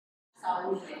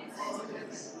I'm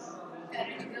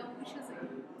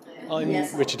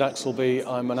Richard Axelby.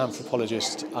 I'm an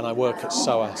anthropologist and I work at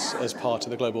SOAS as part of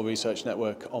the Global Research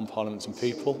Network on Parliaments and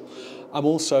People. I'm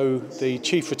also the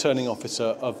Chief Returning Officer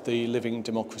of the Living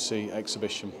Democracy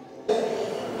exhibition.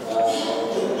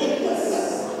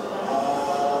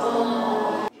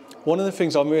 One of the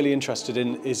things I'm really interested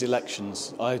in is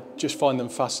elections. I just find them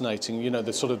fascinating, you know,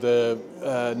 the sort of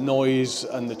the noise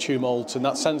and the tumult and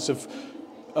that sense of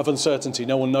uncertainty.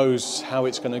 No one knows how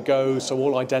it's going to go, so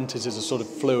all identities are sort of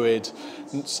fluid,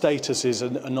 statuses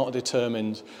are not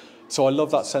determined. So I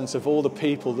love that sense of all the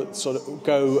people that sort of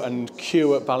go and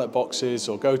queue at ballot boxes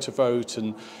or go to vote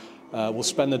and will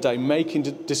spend the day making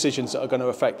decisions that are going to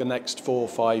affect the next 4 or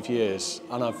 5 years.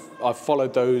 And I've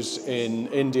followed those in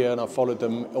India and I've followed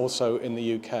them also in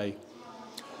the UK. And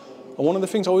one of the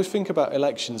things I always think about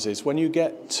elections is when you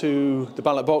get to the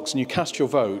ballot box and you cast your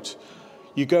vote,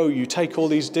 you take all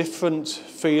these different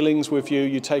feelings with you,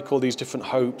 you take all these different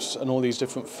hopes and all these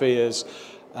different fears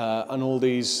and all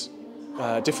these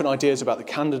different ideas about the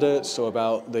candidates or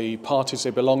about the parties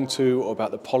they belong to or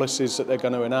about the policies that they're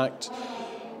going to enact.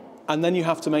 And then you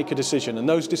have to make a decision, and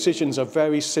those decisions are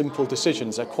very simple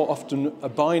decisions. They're quite often a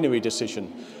binary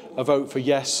decision, a vote for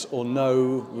yes or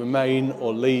no, remain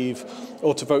or leave,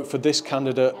 or to vote for this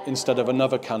candidate instead of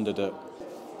another candidate.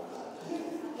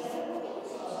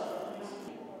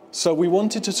 So we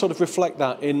wanted to sort of reflect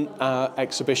that in our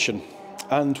exhibition,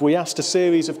 and we asked a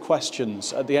series of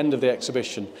questions at the end of the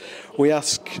exhibition. We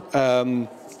ask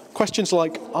questions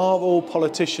like, are all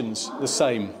politicians the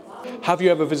same? Have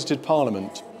you ever visited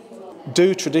Parliament?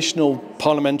 Do traditional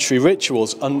parliamentary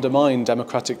rituals undermine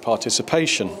democratic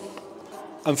participation?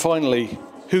 And finally,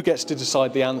 who gets to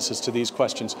decide the answers to these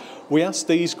questions? We asked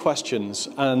these questions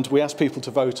and we asked people to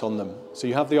vote on them. So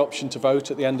you have the option to vote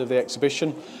at the end of the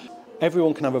exhibition.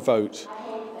 Everyone can have a vote,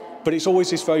 but it's always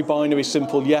this very binary,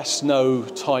 simple yes, no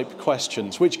type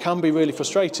questions, which can be really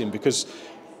frustrating because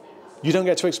you don't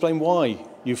get to explain why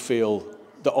you feel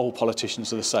that all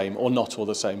politicians are the same or not all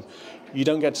the same. You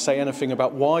don't get to say anything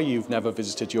about why you've never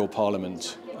visited your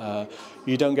parliament.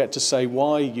 You don't get to say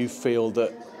why you feel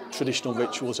that traditional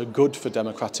rituals are good for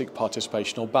democratic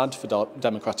participation or bad for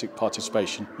democratic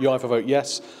participation. You either vote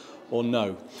yes or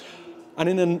no. And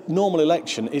in a normal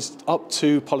election, it's up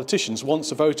to politicians. Once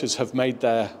the voters have made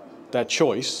their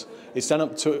choice, it's then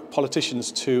up to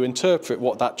politicians to interpret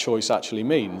what that choice actually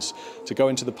means, to go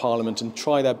into the Parliament and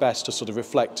try their best to sort of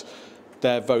reflect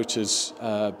their voters'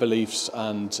 beliefs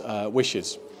and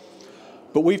wishes.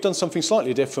 But we've done something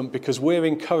slightly different because we're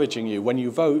encouraging you. When you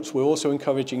vote, we're also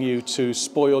encouraging you to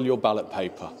spoil your ballot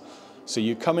paper. So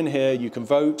you come in here, you can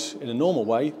vote in a normal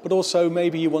way, but also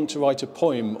maybe you want to write a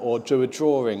poem or do a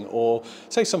drawing or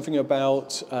say something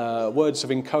about words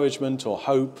of encouragement or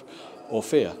hope or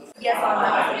fear. Yes or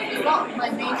no. It's not my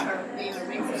nature being a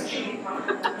racist.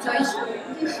 So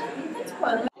you should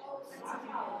spoil.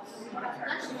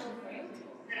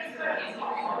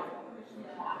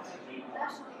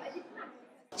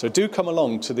 So do come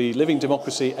along to the Living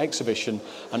Democracy exhibition,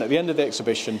 and at the end of the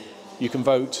exhibition you can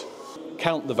vote,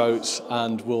 count the votes,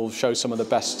 and we'll show some of the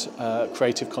best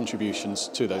creative contributions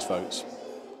to those votes.